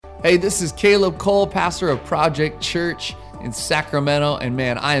Hey, this is Caleb Cole, pastor of Project Church in Sacramento. And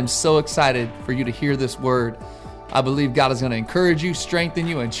man, I am so excited for you to hear this word. I believe God is going to encourage you, strengthen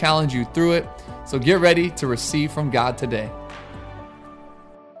you, and challenge you through it. So get ready to receive from God today.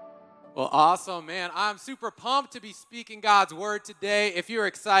 Well, awesome, man. I'm super pumped to be speaking God's word today. If you're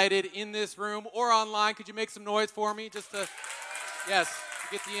excited in this room or online, could you make some noise for me just to, yes,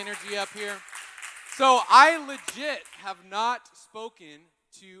 get the energy up here? So I legit have not spoken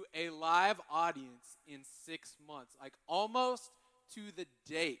to a live audience in 6 months, like almost to the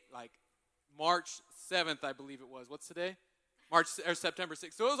date, like March 7th, I believe it was. What's today? September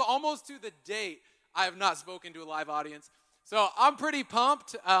 6th. So it was almost to the date I have not spoken to a live audience. So I'm pretty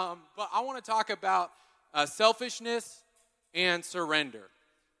pumped, but I want to talk about selfishness and surrender.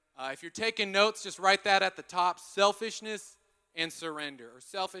 If you're taking notes, just write that at the top, selfishness and surrender, or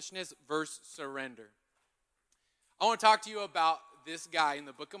selfishness versus surrender. I want to talk to you about this guy in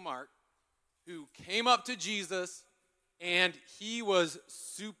the book of Mark who came up to Jesus and he was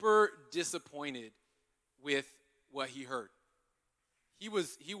super disappointed with what he heard. He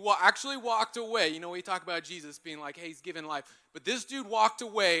actually walked away. You know, we talk about Jesus being like, hey, he's given life. But this dude walked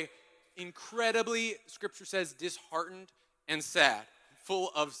away incredibly, Scripture says, disheartened and sad,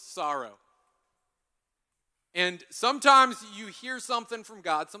 full of sorrow. And sometimes you hear something from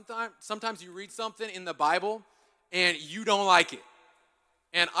God. Sometimes you read something in the Bible and you don't like it.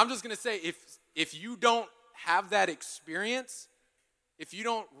 And I'm just going to say, if you don't have that experience, if you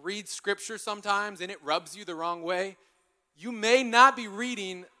don't read Scripture sometimes and it rubs you the wrong way, you may not be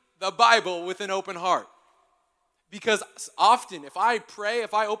reading the Bible with an open heart. Because often, if I pray,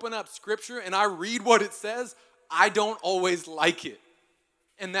 if I open up Scripture and I read what it says, I don't always like it.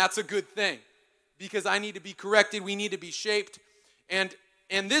 And that's a good thing. Because I need to be corrected, we need to be shaped. And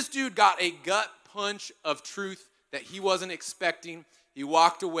this dude got a gut punch of truth that he wasn't expecting. He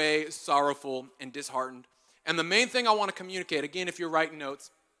walked away sorrowful and disheartened. And the main thing I want to communicate, again, if you're writing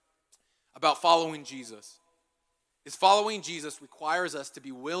notes, about following Jesus, is following Jesus requires us to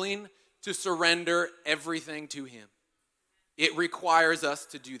be willing to surrender everything to him. It requires us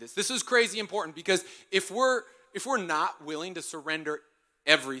to do this. This is crazy important because if we're not willing to surrender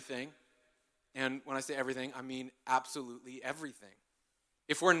everything, and when I say everything, I mean absolutely everything.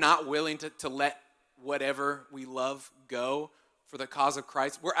 If we're not willing to let whatever we love go for the cause of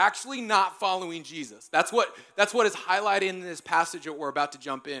Christ, we're actually not following Jesus. That's what is highlighted in this passage that we're about to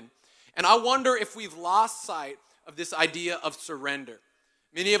jump in. And I wonder if we've lost sight of this idea of surrender.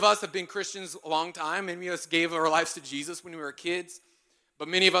 Many of us have been Christians a long time. Many of us gave our lives to Jesus when we were kids. But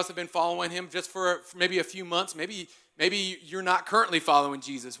many of us have been following him just for maybe a few months. Maybe you're not currently following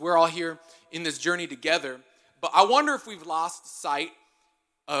Jesus. We're all here in this journey together. But I wonder if we've lost sight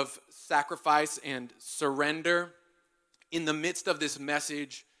of sacrifice and surrender in the midst of this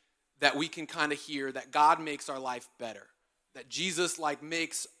message that we can kind of hear that God makes our life better, that Jesus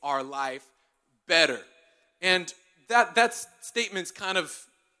makes our life better. And that statement's kind of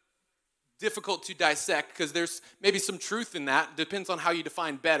difficult to dissect because there's maybe some truth in that. Depends on how you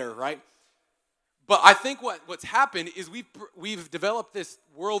define better, right? But I think what's happened is we've developed this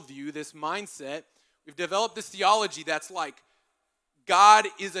worldview, this mindset. We've developed this theology that's like God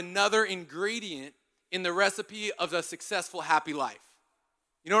is another ingredient in the recipe of a successful, happy life.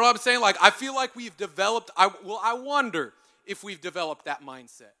 You know what I'm saying? Like, I feel like we've developed, I wonder if we've developed that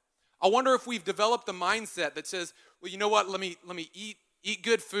mindset. I wonder if we've developed the mindset that says, well, you know what, let me eat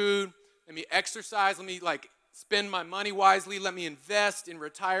good food, let me exercise, let me spend my money wisely, let me invest in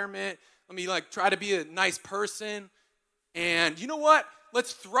retirement, let me try to be a nice person. And you know what?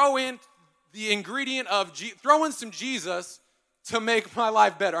 Let's throw in the ingredient of, throw in some Jesus to make my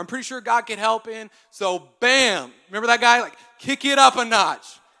life better. I'm pretty sure God can help in. So bam, remember that guy? Kick it up a notch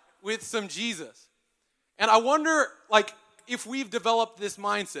with some Jesus. And I wonder, if we've developed this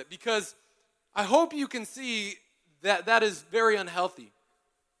mindset, because I hope you can see that is very unhealthy.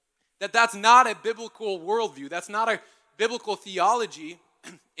 That's not a biblical worldview. That's not a biblical theology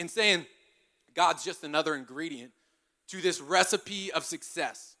in saying God's just another ingredient to this recipe of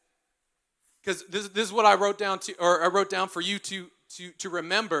success. Because this is what I wrote down for you to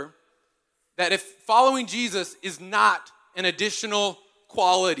remember, that if following Jesus is not an additional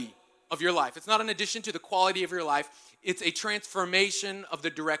quality of your life, it's not an addition to the quality of your life, it's a transformation of the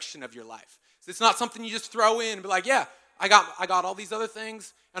direction of your life. So it's not something you just throw in and be like, yeah, I got all these other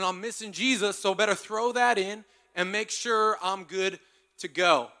things and I'm missing Jesus, so better throw that in and make sure I'm good to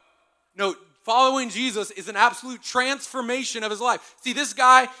go. No, following Jesus is an absolute transformation of his life. See, this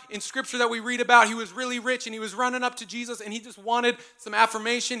guy in Scripture that we read about, he was really rich and he was running up to Jesus and he just wanted some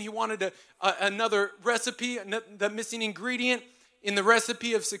affirmation. He wanted another recipe, the missing ingredient. in the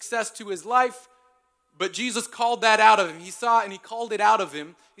recipe of success to his life, but Jesus called that out of him. He saw it and he called it out of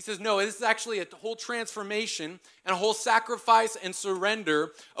him. He says, no, this is actually a whole transformation and a whole sacrifice and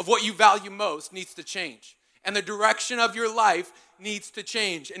surrender of what you value most needs to change. And the direction of your life needs to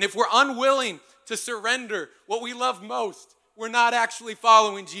change. And if we're unwilling to surrender what we love most, we're not actually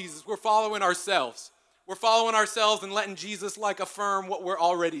following Jesus. We're following ourselves. We're following ourselves and letting Jesus affirm what we're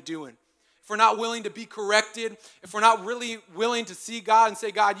already doing. If we're not willing to be corrected, if we're not really willing to see God and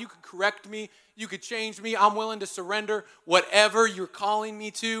say, God, you could correct me, you could change me, I'm willing to surrender whatever you're calling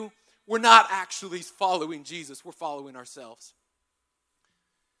me to, we're not actually following Jesus, we're following ourselves.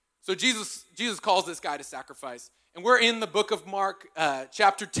 So Jesus calls this guy to sacrifice. And we're in the book of Mark,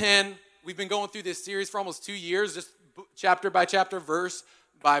 chapter 10. We've been going through this series for almost 2 years, just chapter by chapter, verse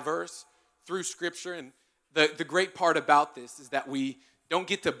by verse, through Scripture. And the great part about this is that we don't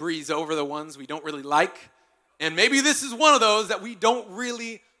get to breeze over the ones we don't really like. And maybe this is one of those that we don't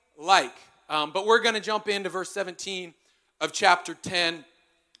really like. But we're going to jump into verse 17 of chapter 10.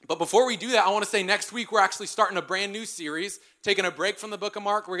 But before we do that, I want to say next week we're actually starting a brand new series, taking a break from the book of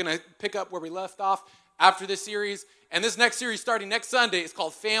Mark. We're going to pick up where we left off after this series. And this next series starting next Sunday is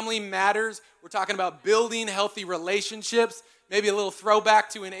called Family Matters. We're talking about building healthy relationships, maybe a little throwback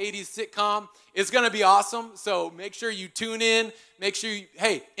to an 80s sitcom. It's going to be awesome. So make sure you tune in. Make sure you,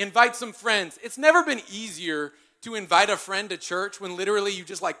 invite some friends. It's never been easier to invite a friend to church when literally you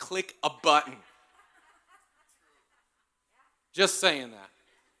just click a button. Just saying that.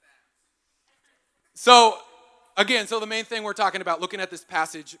 So the main thing we're talking about looking at this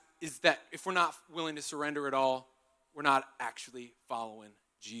passage is that if we're not willing to surrender at all, we're not actually following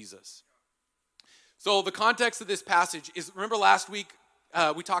Jesus. So the context of this passage is, remember last week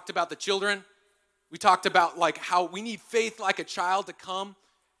we talked about the children. We talked about how we need faith like a child to come,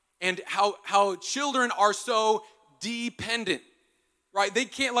 and how children are so dependent, right? They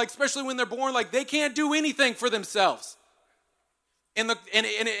can't, especially when they're born, they can't do anything for themselves. And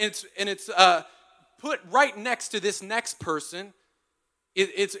it's put right next to this next person.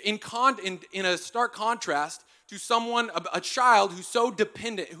 It's in a stark contrast to someone, a child who's so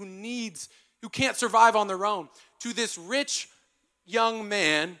dependent, who can't survive on their own, to this rich young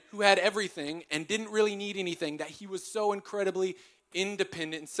man who had everything and didn't really need anything, that he was so incredibly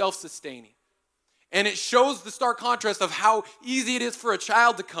independent and self-sustaining. And it shows the stark contrast of how easy it is for a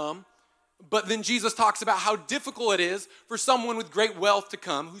child to come, but then Jesus talks about how difficult it is for someone with great wealth to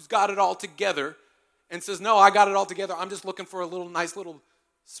come, who's got it all together, and says, no, I got it all together. I'm just looking for a nice little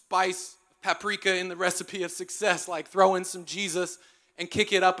spice, paprika in the recipe of success, throw in some Jesus and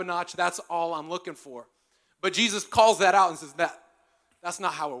kick it up a notch. That's all I'm looking for. But Jesus calls that out and says that's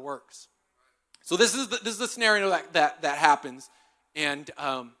not how it works. So this is the scenario that happens, and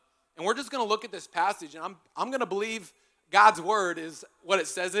we're just going to look at this passage, and I'm going to believe God's word is what it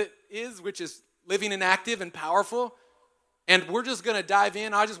says it is, which is living and active and powerful. And we're just going to dive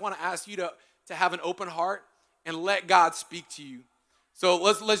in. I just want to ask you to have an open heart and let God speak to you. So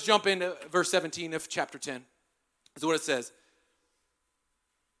let's jump into verse 17 of chapter 10. This is what it says.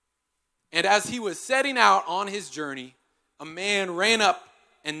 And as he was setting out on his journey, a man ran up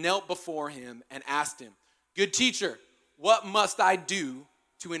and knelt before him and asked him, "Good teacher, what must I do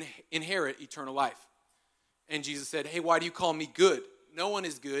to inherit eternal life?" And Jesus said, "Hey, why do you call me good? No one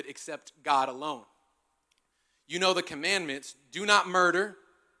is good except God alone. You know the commandments: do not murder,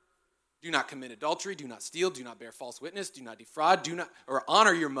 do not commit adultery, do not steal, do not bear false witness, do not defraud, or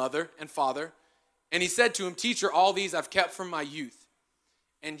honor your mother and father." And he said to him, "Teacher, all these I've kept from my youth."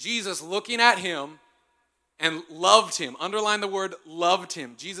 And Jesus, looking at him, and loved him. Underline the word loved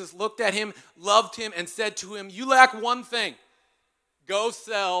him. Jesus looked at him, loved him, and said to him, "You lack one thing. Go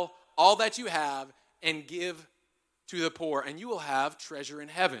sell all that you have and give to the poor, and you will have treasure in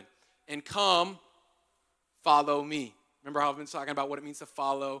heaven. And come, follow me." Remember how I've been talking about what it means to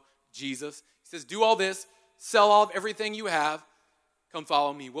follow Jesus? He says, do all this, sell all of everything you have, come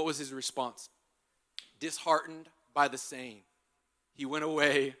follow me. What was his response? Disheartened by the saying, he went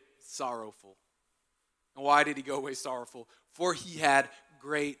away sorrowful. And why did he go away sorrowful? For he had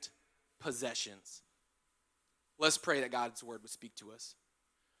great possessions. Let's pray that God's word would speak to us.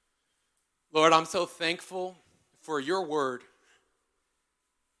 Lord, I'm so thankful for your word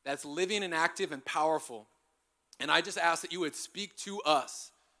that's living and active and powerful. And I just ask that you would speak to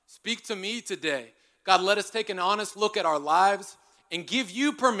us. Speak to me today. God, let us take an honest look at our lives and give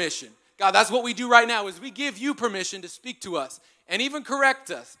you permission. God, that's what we do right now, is we give you permission to speak to us and even correct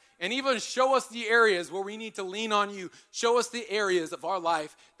us and even show us the areas where we need to lean on you. Show us the areas of our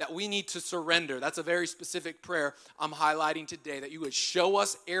life that we need to surrender. That's a very specific prayer I'm highlighting today, that you would show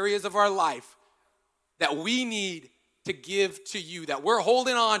us areas of our life that we need to give to you that we're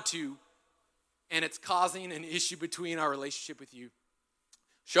holding on to, and it's causing an issue between our relationship with you.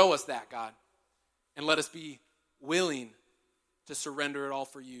 Show us that, God, and let us be willing to surrender it all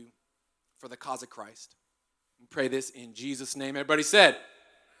for you, for the cause of Christ. We pray this in Jesus' name. Everybody said,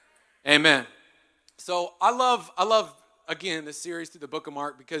 amen. So I love again, this series through the book of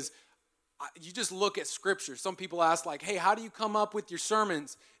Mark, because you just look at Scripture. Some people ask, like, hey, how do you come up with your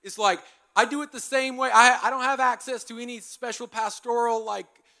sermons? It's like, I do it the same way. I don't have access to any special pastoral, like,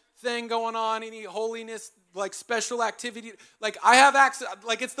 thing going on, any holiness, like, special activity. Like, I have access,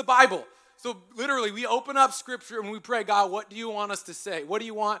 like, it's the Bible. So literally, we open up Scripture and we pray, God, what do you want us to say? What do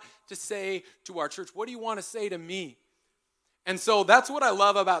you want to say to our church? What do you want to say to me? And so that's what I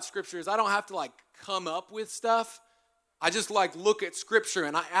love about Scripture is I don't have to, like, come up with stuff. I just, like, look at Scripture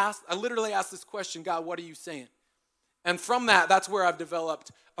and I literally ask this question, God, what are you saying? And from that's where I've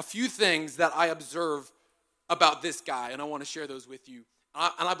developed a few things that I observe about this guy, and I want to share those with you.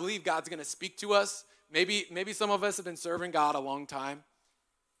 And I believe God's going to speak to us. Maybe some of us have been serving God a long time.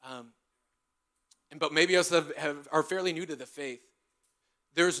 But maybe us are fairly new to the faith.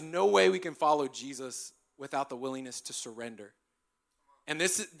 There's no way we can follow Jesus without the willingness to surrender. And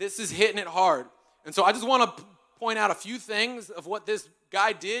this is hitting it hard. And so I just want to point out a few things of what this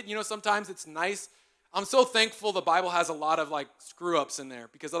guy did. You know, sometimes it's nice. I'm so thankful the Bible has a lot of, like, screw-ups in there,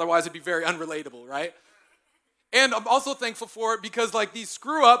 because otherwise it'd be very unrelatable, right? And I'm also thankful for it because, like, these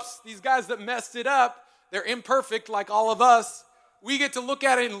screw-ups, these guys that messed it up, they're imperfect like all of us. We get to look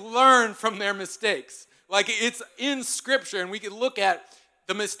at it and learn from their mistakes. Like, it's in Scripture, and we can look at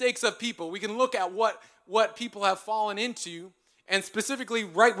the mistakes of people. We can look at what people have fallen into, and specifically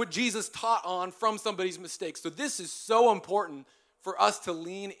write what Jesus taught on from somebody's mistakes. So this is so important for us to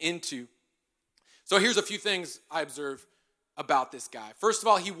lean into. So here's a few things I observe about this guy. First of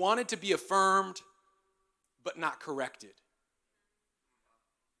all, he wanted to be affirmed, but not corrected.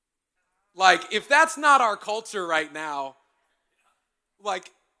 Like, if that's not our culture right now,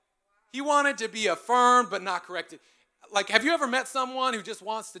 like, he wanted to be affirmed, but not corrected. Like, have you ever met someone who just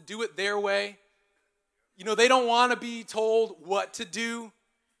wants to do it their way? You know, they don't want to be told what to do.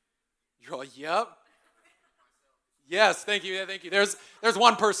 You're like, yep. Yes, thank you, thank you. There's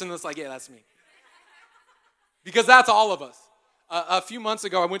one person that's like, yeah, that's me. Because that's all of us. A few months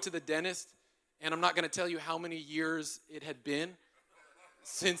ago, I went to the dentist, and I'm not going to tell you how many years it had been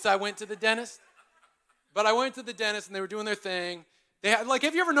since I went to the dentist. But I went to the dentist, and they were doing their thing. They had, like,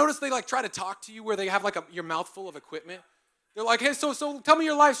 have you ever noticed they, like, try to talk to you where they have, like, your mouth full of equipment? They're like, hey, so tell me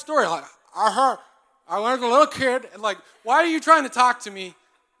your life story. Like, I was a little kid, and, like, why are you trying to talk to me?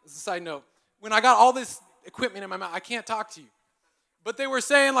 As a side note, when I got all this equipment in my mouth, I can't talk to you. But they were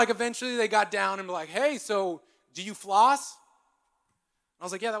saying, like, eventually they got down and were like, hey, so do you floss? I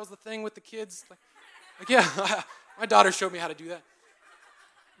was like, yeah, that was the thing with the kids. Like yeah, my daughter showed me how to do that.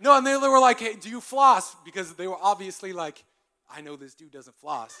 No, and they were like, hey, do you floss? Because they were obviously like, I know this dude doesn't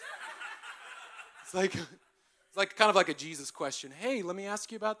floss. It's like kind of like a Jesus question. Hey, let me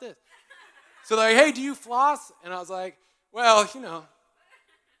ask you about this. So they're like, hey, do you floss? And I was like, well, you know.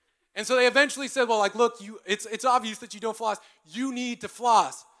 And so they eventually said, well, like, look, it's obvious that you don't floss. You need to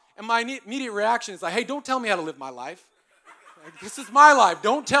floss. And my immediate reaction is like, hey, don't tell me how to live my life. Like, this is my life.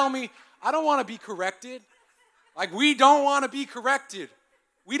 Don't tell me. I don't want to be corrected. Like, we don't want to be corrected.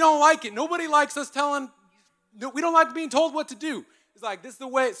 We don't like it. Nobody likes us we don't like being told what to do. It's like, this is the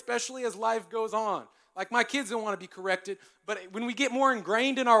way, especially as life goes on. Like, my kids don't want to be corrected. But when we get more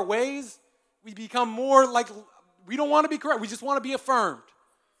ingrained in our ways, we become more like, we don't want to be corrected. We just want to be affirmed.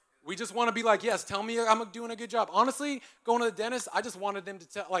 We just want to be like, yes, tell me I'm doing a good job. Honestly, going to the dentist, I just wanted them to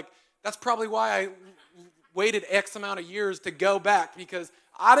tell, like, that's probably why I waited X amount of years to go back, because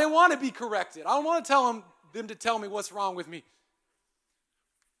I didn't want to be corrected. I don't want to tell them to tell me what's wrong with me.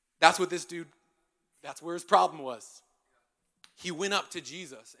 That's what this dude, that's where his problem was. He went up to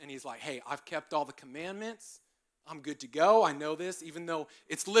Jesus and he's like, hey, I've kept all the commandments. I'm good to go. I know this, even though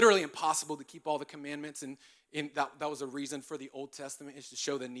it's literally impossible to keep all the commandments. And that was a reason for the Old Testament, is to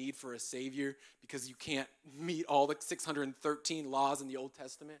show the need for a Savior, because you can't meet all the 613 laws in the Old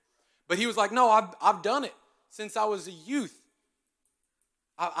Testament. But he was like, no, I've done it since I was a youth.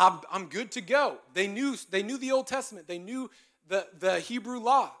 I'm good to go. They knew the Old Testament. They knew the Hebrew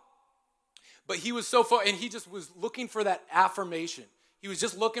law. But he was so far, and he just was looking for that affirmation. He was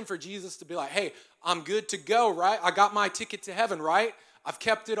just looking for Jesus to be like, hey, I'm good to go, right? I got my ticket to heaven, right? I've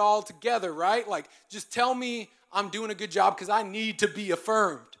kept it all together, right? Like, just tell me I'm doing a good job, because I need to be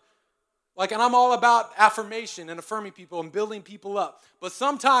affirmed. Like, and I'm all about affirmation and affirming people and building people up. But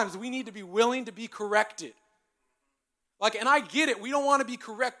sometimes we need to be willing to be corrected. Like, and I get it. We don't want to be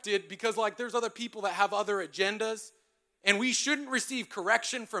corrected because, like, there's other people that have other agendas. And we shouldn't receive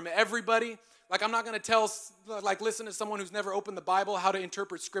correction from everybody. Like, I'm not going to listen to someone who's never opened the Bible how to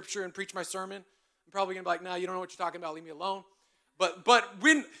interpret Scripture and preach my sermon. I'm probably going to be like, no, you don't know what you're talking about. Leave me alone. But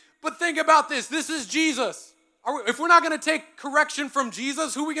think about this. This is Jesus. If we're not going to take correction from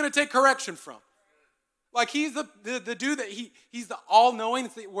Jesus, who are we going to take correction from? Like, he's the dude that he's the all-knowing.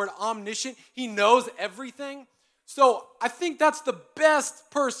 It's the word omniscient. He knows everything. So I think that's the best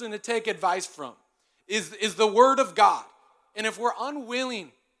person to take advice from is the word of God. And if we're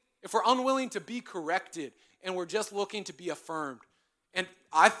unwilling to be corrected and we're just looking to be affirmed, and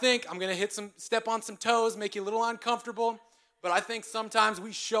I think I'm going to step on some toes, make you a little uncomfortable, but I think sometimes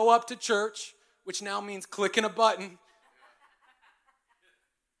we show up to church, which now means clicking a button,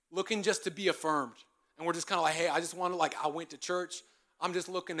 looking just to be affirmed. And we're just kind of like, hey, I went to church. I'm just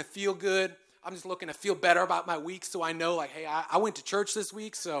looking to feel good. I'm just looking to feel better about my week so I know, like, hey, I went to church this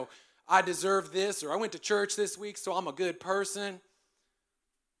week, so I deserve this. Or I went to church this week, so I'm a good person.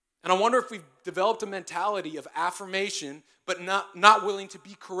 And I wonder if we've developed a mentality of affirmation, but not willing to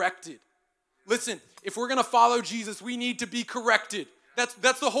be corrected. Listen, if we're going to follow Jesus, we need to be corrected.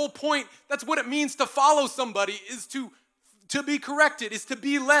 That's the whole point. That's what it means to follow somebody, is to be corrected, is to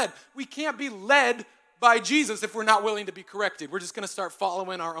be led. We can't be led by Jesus if we're not willing to be corrected. We're just going to start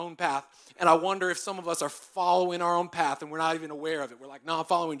following our own path. And I wonder if some of us are following our own path and we're not even aware of it. We're like, no, I'm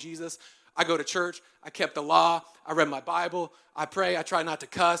following Jesus. I go to church. I kept the law. I read my Bible. I pray. I try not to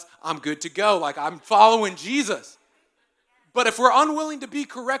cuss. I'm good to go. Like, I'm following Jesus. But if we're unwilling to be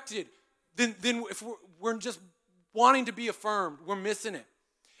corrected, then if we're just wanting to be affirmed, we're missing it.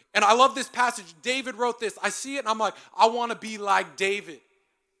 And I love this passage. David wrote this. I see it and I'm like, I want to be like David.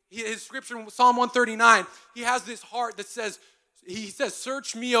 His scripture in Psalm 139, he has this heart that says,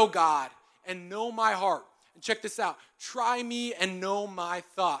 search me, O God, and know my heart. And check this out. Try me and know my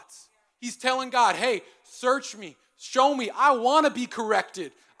thoughts. He's telling God, hey, search me. Show me. I want to be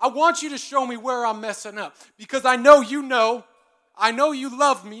corrected. I want you to show me where I'm messing up. Because I know you know. I know you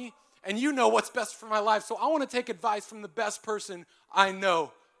love me. And you know what's best for my life. So I want to take advice from the best person I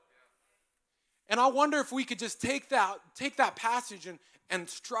know. And I wonder if we could just take that passage and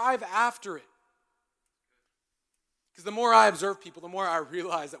strive after it. Because the more I observe people, the more I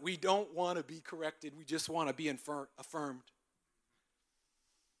realize that we don't want to be corrected. We just want to be affirmed.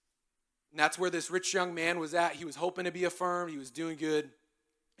 And that's where this rich young man was at. He was hoping to be affirmed. He was doing good.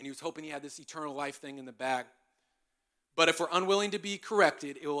 And he was hoping he had this eternal life thing in the bag. But if we're unwilling to be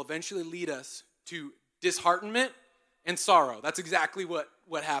corrected, it will eventually lead us to disheartenment and sorrow. That's exactly what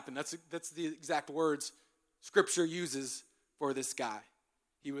happened. That's the exact words Scripture uses for this guy.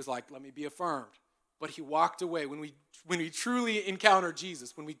 He was like, let me be affirmed. But he walked away. When we truly encounter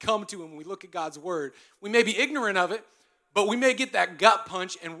Jesus, when we come to him, when we look at God's word, we may be ignorant of it, but we may get that gut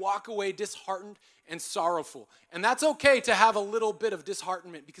punch and walk away disheartened and sorrowful. And that's okay to have a little bit of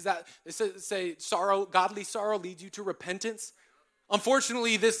disheartenment, because they say sorrow, godly sorrow leads you to repentance.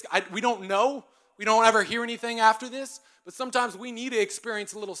 Unfortunately, we don't know. We don't ever hear anything after this, but sometimes we need to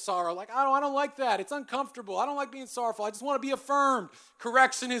experience a little sorrow. Like, I don't like that. It's uncomfortable. I don't like being sorrowful. I just want to be affirmed.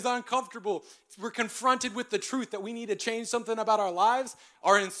 Correction is uncomfortable. We're confronted with the truth that we need to change something about our lives.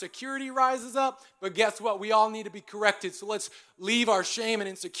 Our insecurity rises up, but guess what? We all need to be corrected. So let's leave our shame and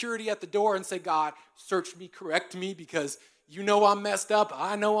insecurity at the door and say, God, search me, correct me, because you know I'm messed up.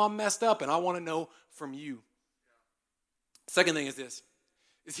 I know I'm messed up, and I want to know from you. Second thing is this.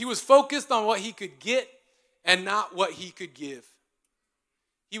 He was focused on what he could get and not what he could give.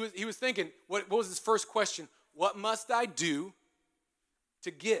 He was thinking, what was his first question? What must I do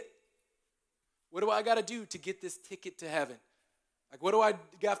to get? What do I got to do to get this ticket to heaven? Like, what do I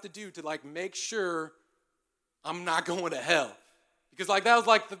have to do to, like, make sure I'm not going to hell? Because, like, that was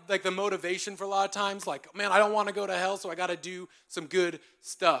like the motivation for a lot of times. Like, man, I don't want to go to hell, so I got to do some good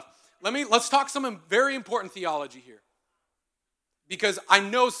stuff. Let's talk some very important theology here. Because I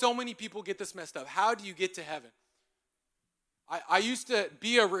know so many people get this messed up. How do you get to heaven? I used to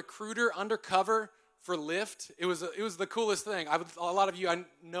be a recruiter undercover for Lyft. It was the coolest thing. A lot of you I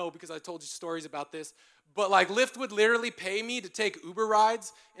know because I told you stories about this. But like Lyft would literally pay me to take Uber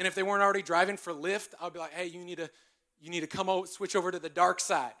rides, and if they weren't already driving for Lyft, I'd be like, hey, you need to come out, switch over to the dark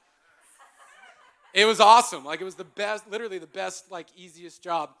side. It was awesome. Like, it was the best, literally the best, like, easiest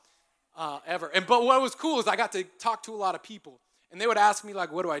job ever. But what was cool is I got to talk to a lot of people. And they would ask me,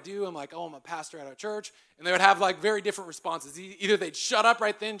 like, what do I do? I'm like, oh, I'm a pastor at a church. And they would have, like, very different responses. Either they'd shut up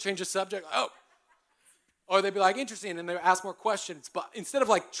right then, change the subject, or they'd be like, interesting, and they would ask more questions. But instead of,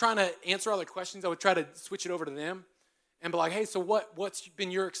 like, trying to answer all their questions, I would try to switch it over to them and be like, hey, so what's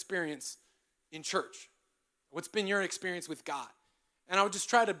been your experience in church? What's been your experience with God? And I would just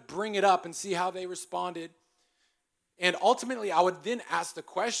try to bring it up and see how they responded. And ultimately, I would then ask the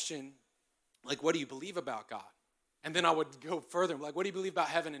question, like, what do you believe about God? And then I would go further, like, what do you believe about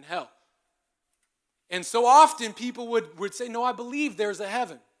heaven and hell? And so often people would say, no, I believe there's a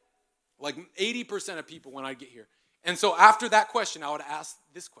heaven. Like 80% of people when I get here. And so after that question, I would ask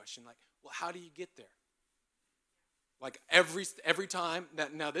this question, like, well, how do you get there? Like every time,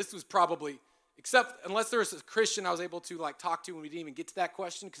 now this was probably, except unless there was a Christian I was able to like talk to when we didn't even get to that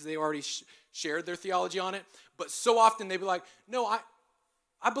question because they already shared their theology on it. But so often they'd be like, no,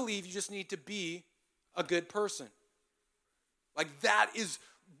 I believe you just need to be a good person. Like that is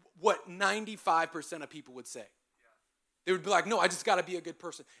what 95% of people would say. They would be like, no, I just got to be a good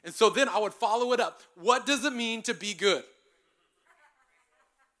person. And so then I would follow it up. What does it mean to be good?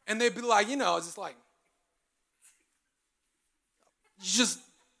 And they'd be like, it's just like,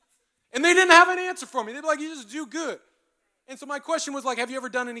 and they didn't have an answer for me. They'd be like, you just do good. And so my question was like, have you ever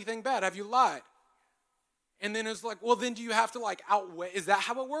done anything bad? Have you lied? And then it's like, well, then do you have to like outweigh? Is that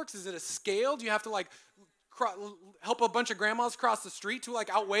how it works? Is it a scale? Do you have to like help a bunch of grandmas cross the street to like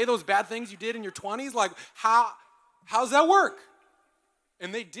outweigh those bad things you did in your 20s? Like how's that work?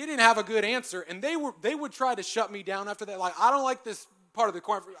 And they didn't have a good answer. And they would try to shut me down after that. Like, I don't like this part of the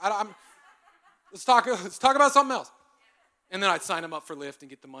conference. Let's talk about something else. And then I'd sign them up for Lyft and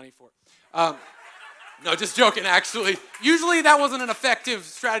get the money for it. No, just joking, actually. Usually that wasn't an effective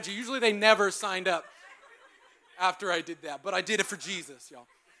strategy. Usually they never signed up after I did that. But I did it for Jesus, y'all.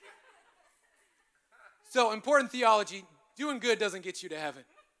 So, important theology, doing good doesn't get you to heaven.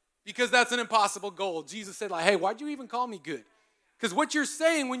 Because that's an impossible goal. Jesus said, like, hey, why'd you even call me good? Because what you're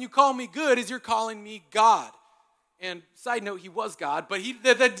saying when you call me good is you're calling me God. And side note, he was God, but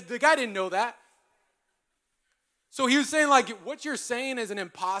the guy didn't know that. So he was saying, like, what you're saying is an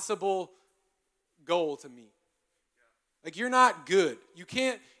impossible goal to me. Like, you're not good.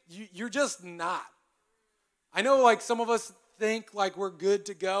 You're just not. I know, like, some of us think, like, we're good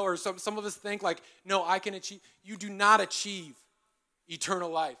to go, or some of us think, like, no, I can achieve. You do not achieve eternal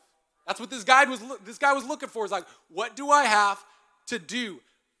life. That's what this guy was looking for. Is like, what do I have to do?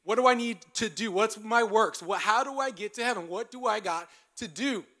 What do I need to do? What's my works? How do I get to heaven? What do I got to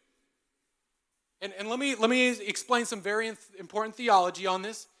do? And let me explain some very important theology on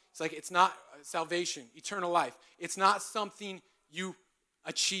this. It's like, it's not salvation, eternal life. It's not something you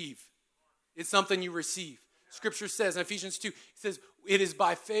achieve. It's something you receive. Scripture says in Ephesians 2, it says, it is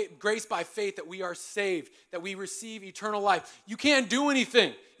by faith, grace by faith that we are saved, that we receive eternal life. You can't do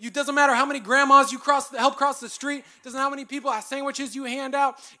anything. It doesn't matter how many grandmas you help cross the street. It doesn't matter how many people sandwiches you hand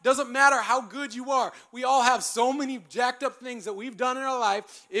out. It doesn't matter how good you are. We all have so many jacked up things that we've done in our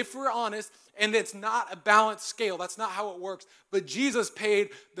life, if we're honest, and it's not a balanced scale. That's not how it works. But Jesus paid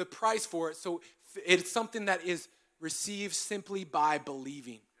the price for it, so it's something that is received simply by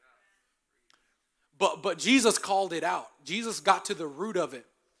believing. But Jesus called it out. Jesus got to the root of it.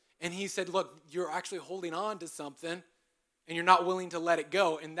 And he said, look, you're actually holding on to something and you're not willing to let it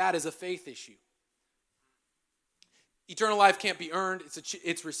go. And that is a faith issue. Eternal life can't be earned.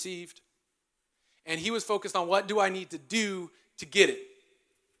 It's received. And he was focused on, what do I need to do to get it?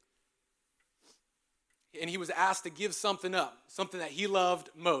 And he was asked to give something up, something that he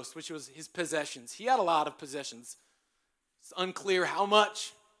loved most, which was his possessions. He had a lot of possessions. It's unclear how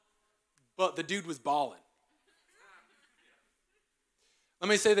much, but the dude was balling. Let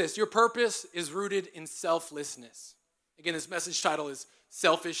me say this. Your purpose is rooted in selflessness. Again, this message title is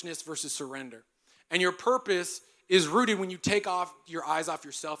Selfishness versus Surrender. And your purpose is rooted when you take off your eyes off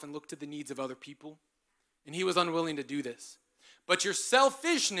yourself and look to the needs of other people. And he was unwilling to do this. But your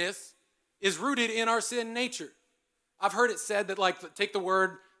selfishness is rooted in our sin nature. I've heard it said that, like, take the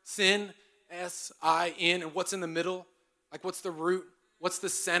word sin, S-I-N, and what's in the middle? Like, what's the root? What's the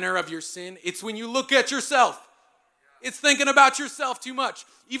center of your sin? It's when you look at yourself. It's thinking about yourself too much.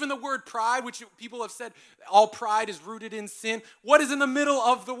 Even the word pride, which people have said all pride is rooted in sin. What is in the middle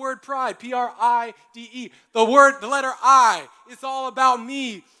of the word pride? P-R-I-D-E. The letter I. It's all about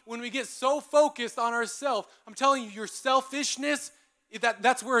me. When we get so focused on ourselves, I'm telling you, your selfishness,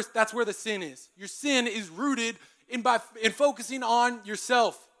 that's where the sin is. Your sin is rooted in focusing on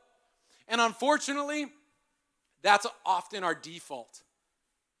yourself. And unfortunately, that's often our default.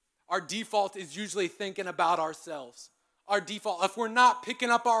 Our default is usually thinking about ourselves. Our default, if we're not picking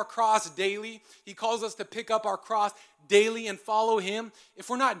up our cross daily, he calls us to pick up our cross daily and follow him. If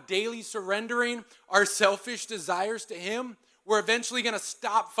we're not daily surrendering our selfish desires to him, we're eventually going to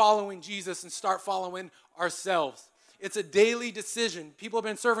stop following Jesus and start following ourselves. It's a daily decision. People have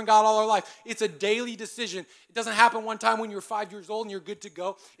been serving God all their life. It's a daily decision. It doesn't happen one time when you're 5 years old and you're good to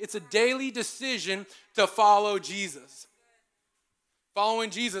go. It's a daily decision to follow Jesus. Following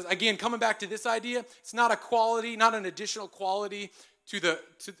Jesus, again, coming back to this idea, it's not a quality, not an additional quality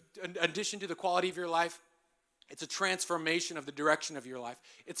in addition to the quality of your life. It's a transformation of the direction of your life.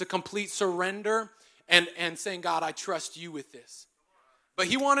 It's a complete surrender and saying, God, I trust you with this. But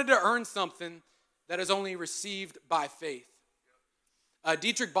he wanted to earn something that is only received by faith.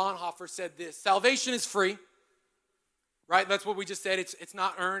 Dietrich Bonhoeffer said this: salvation is free, right? That's what we just said. It's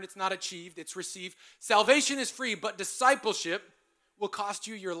not earned, it's not achieved, it's received. Salvation is free, but discipleship will cost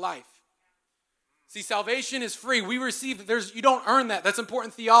you your life. See, salvation is free. We receive, you don't earn that. That's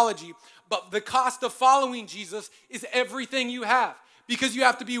important theology. But the cost of following Jesus is everything you have, because you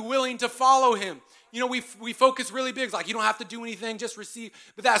have to be willing to follow him. You know, we focus really big, like you don't have to do anything, just receive.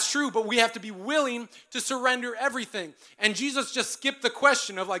 But that's true, but we have to be willing to surrender everything. And Jesus just skipped the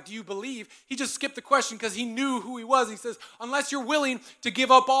question of like, do you believe? He just skipped the question because he knew who he was. He says, unless you're willing to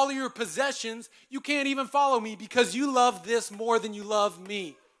give up all of your possessions, you can't even follow me because you love this more than you love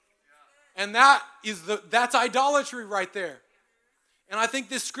me. And that's idolatry right there. And I think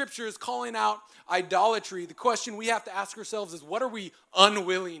this scripture is calling out idolatry. The question we have to ask ourselves is, what are we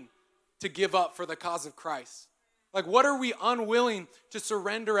unwilling to give up for the cause of Christ? Like, what are we unwilling to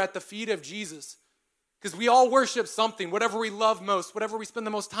surrender at the feet of Jesus? Because we all worship something, whatever we love most, whatever we spend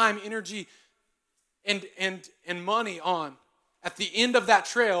the most time, energy, and money on. At the end of that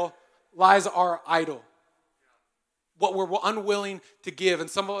trail lies our idol. What we're unwilling to give. And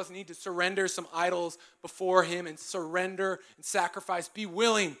some of us need to surrender some idols before him and surrender and sacrifice. Be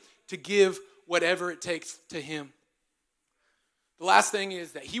willing to give whatever it takes to him. The last thing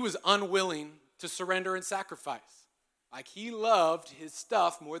is that he was unwilling to surrender and sacrifice. Like, he loved his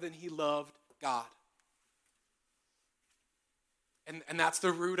stuff more than he loved God. And that's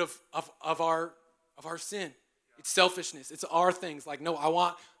the root of our sin. It's selfishness. It's our things. Like, no, I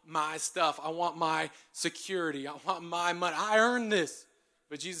want my stuff. I want my security. I want my money. I earned this.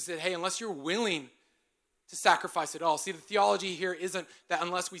 But Jesus said, hey, unless you're willing to sacrifice it all. See, the theology here isn't that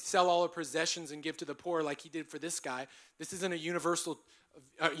unless we sell all our possessions and give to the poor like he did for this guy. This isn't a universal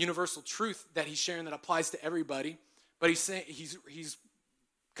truth that he's sharing that applies to everybody. But he's saying he's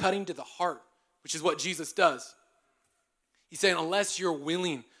cutting to the heart, which is what Jesus does. He's saying unless you're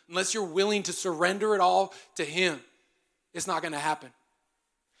willing to surrender it all to him, it's not going to happen.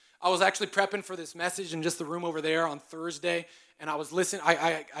 I was actually prepping for this message in just the room over there on Thursday, and I was listening.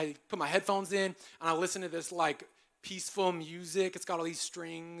 I put my headphones in, and I listened to this like peaceful music. It's got all these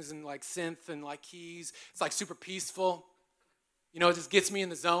strings and like synth and like keys. It's like super peaceful. You know, it just gets me in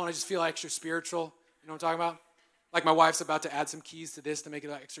the zone. I just feel extra spiritual. You know what I'm talking about? Like my wife's about to add some keys to this to make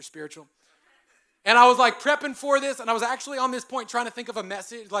it like extra spiritual. And I was like prepping for this, and I was actually on this point trying to think of a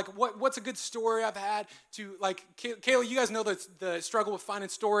message, like what's a good story I've had to, like, Kayla, you guys know the struggle with finding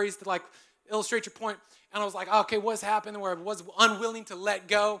stories to like illustrate your point. And I was like, okay, what's happened where I was unwilling to let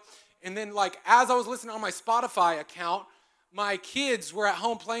go? And then like as I was listening on my Spotify account, my kids were at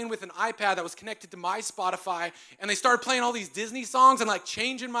home playing with an iPad that was connected to my Spotify, and they started playing all these Disney songs and like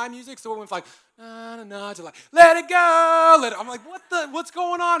changing my music. So it went from like, na to like, let it go. I'm like, what's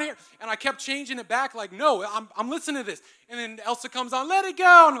going on here? And I kept changing it back like, no, I'm listening to this. And then Elsa comes on, let it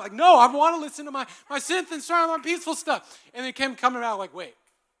go. And I'm like, no, I want to listen to my synth and start on peaceful stuff. And they came coming out like, wait,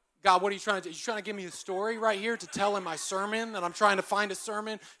 God, what are you trying to do? Are you trying to give me a story right here to tell in my sermon? And I'm trying to find a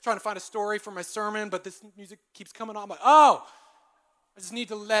sermon, trying to find a story for my sermon, but this music keeps coming on. I'm like, oh, I just need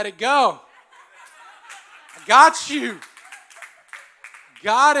to let it go. I got you.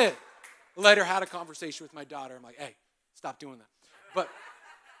 Got it. Later had a conversation with my daughter. I'm like, hey, stop doing that.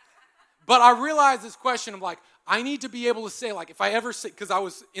 But I realized this question. I'm like, I need to be able to say, like, if I ever say, because I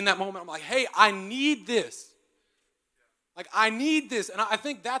was in that moment, I'm like, hey, I need this. Like, I need this. And I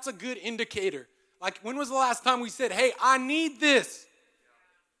think that's a good indicator. Like, when was the last time we said, hey, I need this?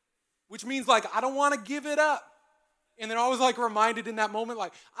 Which means, like, I don't want to give it up. And then I was, like, reminded in that moment,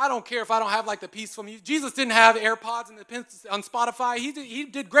 like, I don't care if I don't have, like, the peaceful music. Jesus didn't have AirPods and on Spotify. He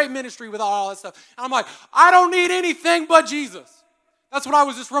did great ministry with all that stuff. And I'm like, I don't need anything but Jesus. That's what I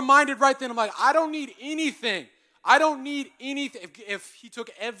was just reminded right then. I'm like, I don't need anything. I don't need anything. If he took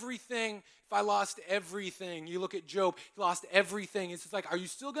everything, if I lost everything, you look at Job, he lost everything. It's just like, are you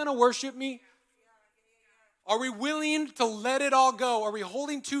still going to worship me? Are we willing to let it all go? Are we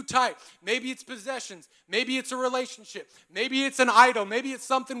holding too tight? Maybe it's possessions. Maybe it's a relationship. Maybe it's an idol. Maybe it's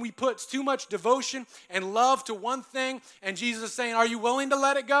something we put too much devotion and love to one thing. And Jesus is saying, are you willing to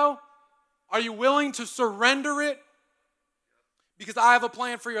let it go? Are you willing to surrender it? Because I have a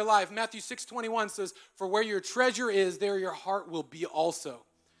plan for your life. Matthew 6:21 says, for where your treasure is, there your heart will be also.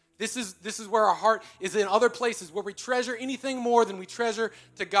 This is where our heart is in other places, where we treasure anything more than we treasure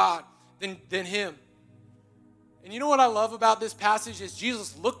to God, than him. And you know what I love about this passage is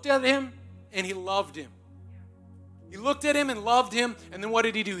Jesus looked at him and he loved him. He looked at him and loved him, and then what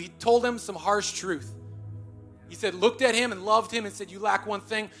did he do? He told him some harsh truth. He said, looked at him and loved him and said, you lack one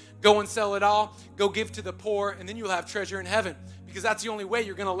thing, go and sell it all, go give to the poor, and then you'll have treasure in heaven. Because that's the only way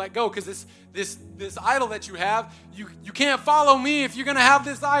you're going to let go, because this idol that you have, you can't follow me if you're going to have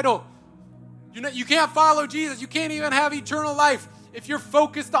this idol. You can't follow Jesus. You can't even have eternal life if you're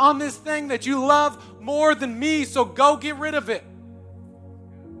focused on this thing that you love more than me, so go get rid of it.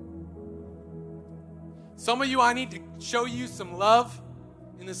 Some of you, I need to show you some love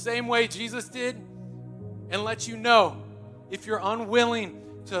in the same way Jesus did and let you know if you're unwilling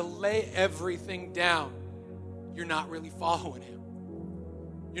to lay everything down, you're not really following him.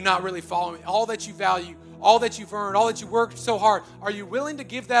 You're not really following all that you value, all that you've earned, all that you worked so hard. Are you willing to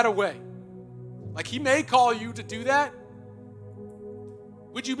give that away? Like, he may call you to do that.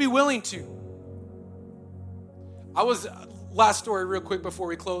 Would you be willing to? Last story real quick before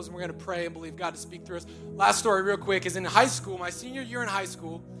we close, and we're going to pray and believe God to speak through us. Last story real quick is in high school, my senior year in high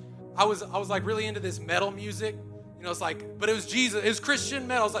school, I was like really into this metal music. You know, it's like, but it was Jesus. It was Christian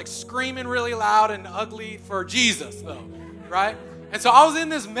metal. It was like screaming really loud and ugly for Jesus, though, right? And so I was in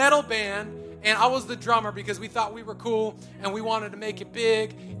this metal band, and I was the drummer because we thought we were cool, and we wanted to make it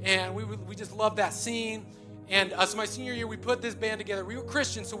big, and we just loved that scene. And so my senior year, we put this band together. We were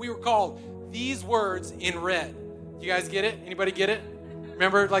Christian, so we were called These Words in Red. You guys get it? Anybody get it?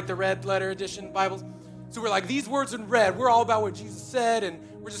 Remember, like the red letter edition Bibles? So we're like, These Words in Red. We're all about what Jesus said, and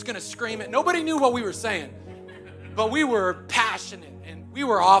we're just going to scream it. Nobody knew what we were saying, but we were passionate, and we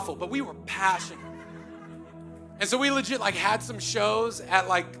were awful, but we were passionate. And so we legit had some shows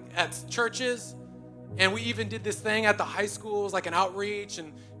at churches, and we even did this thing at the high schools, like an outreach,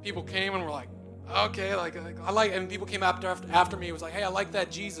 and people came and were like, okay, and people came after me. It was like, hey, I like that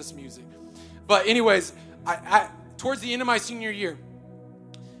Jesus music. But anyways, I towards the end of my senior year,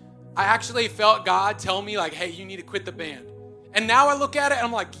 I actually felt God tell me, like, hey, you need to quit the band. And now I look at it and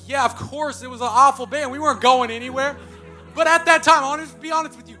I'm like, yeah, of course, it was an awful band. We weren't going anywhere. But at that time, I want to be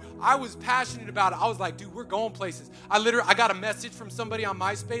honest with you, I was passionate about it. I was like, dude, we're going places. I got a message from somebody on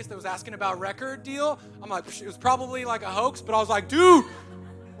MySpace that was asking about a record deal. I'm like, it was probably like a hoax, but I was like, dude,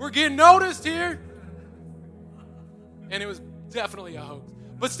 we're getting noticed here. And it was definitely a hoax.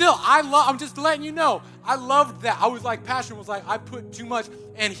 But still, I'm just letting you know, I loved that. I was like, passion was like, I put too much.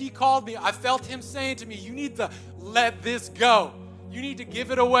 And he called me. I felt him saying to me, you need to let this go. You need to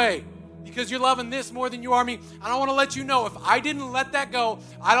give it away because you're loving this more than you are me. And I want to let you know, if I didn't let that go,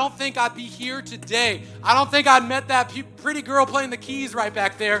 I don't think I'd be here today. I don't think I'd met that pretty girl playing the keys right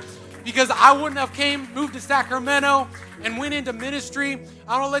back there, because I wouldn't have moved to Sacramento and went into ministry.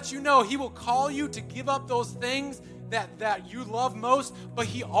 I want to let you know, he will call you to give up those things that you love most, but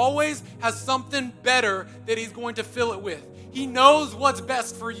he always has something better that he's going to fill it with. He knows what's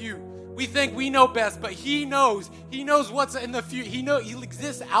best for you. We think we know best, but he knows what's in the future. He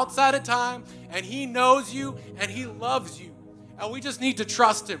exists outside of time, and he knows you, and he loves you. And we just need to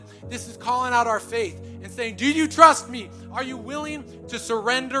trust him. This is calling out our faith and saying, do you trust me? Are you willing to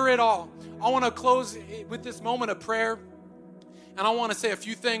surrender it all? I want to close with this moment of prayer. And I want to say a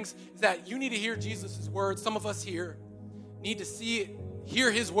few things that you need to hear Jesus' words. Some of us here need to hear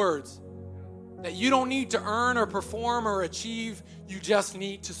his words. That you don't need to earn or perform or achieve. You just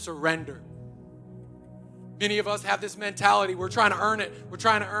need to surrender. Many of us have this mentality. We're trying to earn it. We're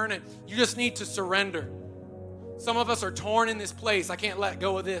trying to earn it. You just need to surrender. Some of us are torn in this place. I can't let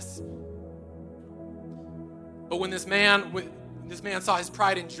go of this. But when this man saw his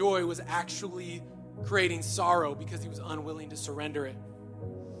pride and joy was actually creating sorrow because he was unwilling to surrender it.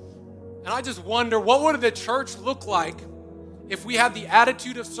 And I just wonder, what would the church look like if we had the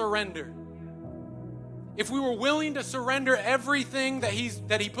attitude of surrender? If we were willing to surrender everything that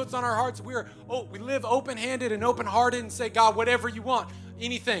he puts on our hearts, we live open-handed and open-hearted and say, God, whatever you want,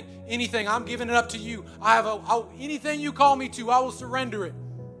 anything, I'm giving it up to you. Anything you call me to, I will surrender it.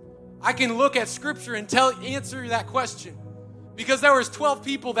 I can look at Scripture and answer that question. Because there was 12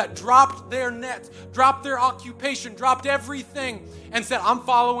 people that dropped their nets, dropped their occupation, dropped everything, and said, I'm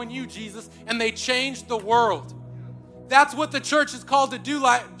following you, Jesus. And they changed the world. That's what the church is called to do,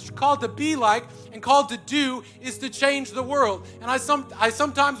 called to be like, and called to do is to change the world. And I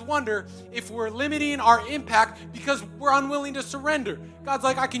sometimes wonder if we're limiting our impact because we're unwilling to surrender. God's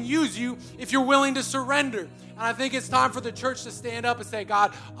like, I can use you if you're willing to surrender. And I think it's time for the church to stand up and say,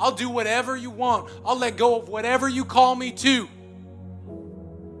 God, I'll do whatever you want. I'll let go of whatever you call me to.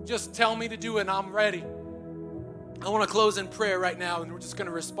 Just tell me to do it and I'm ready. I want to close in prayer right now, and we're just going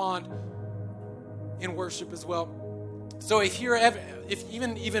to respond in worship as well. So if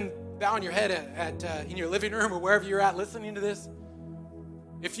even bowing your head in your living room or wherever you're at listening to this,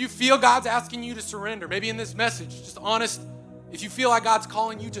 if you feel God's asking you to surrender, maybe in this message, just honest, if you feel like God's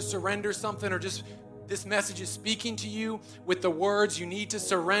calling you to surrender something, or just this message is speaking to you with the words you need to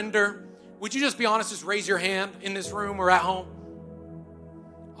surrender, would you just be honest, just raise your hand in this room or at home?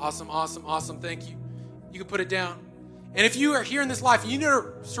 Awesome. Thank you. You can put it down. And if you are here in this life, you need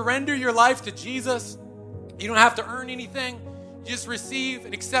to surrender your life to Jesus. You don't have to earn anything. You just receive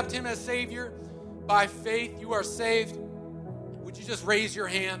and accept him as Savior. By faith, you are saved. Would you just raise your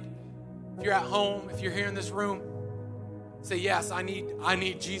hand? If you're at home, if you're here in this room, say, yes, I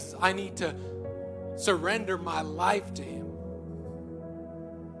need Jesus. I need to surrender my life to him.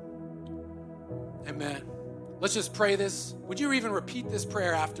 Amen. Let's just pray this. Would you even repeat this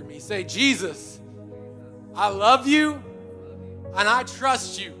prayer after me? Say, Jesus, I love you and I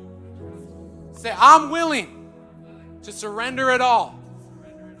trust you. Say, I'm willing to surrender it all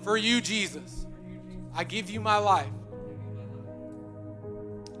for you, Jesus. I give you my life.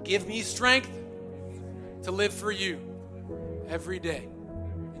 Give me strength to live for you every day.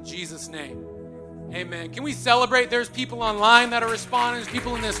 In Jesus' name, amen. Can we celebrate? There's people online that are responding. There's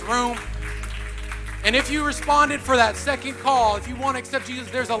people in this room. And if you responded for that second call, if you want to accept Jesus,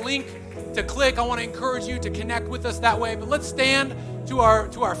 there's a link to click. I want to encourage you to connect with us that way. But let's stand to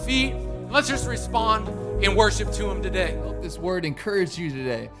our feet and let's just respond in worship to him today. I hope this word encouraged you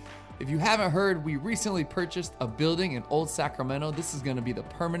today. If you haven't heard, we recently purchased a building in Old Sacramento. This is going to be the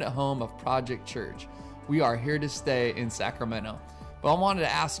permanent home of Project Church. We are here to stay in Sacramento. But I wanted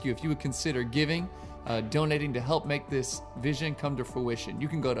to ask you if you would consider giving, donating to help make this vision come to fruition. You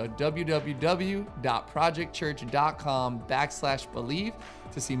can go to www.projectchurch.com/believe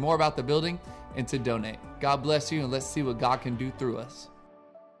to see more about the building and to donate. God bless you, and let's see what God can do through us.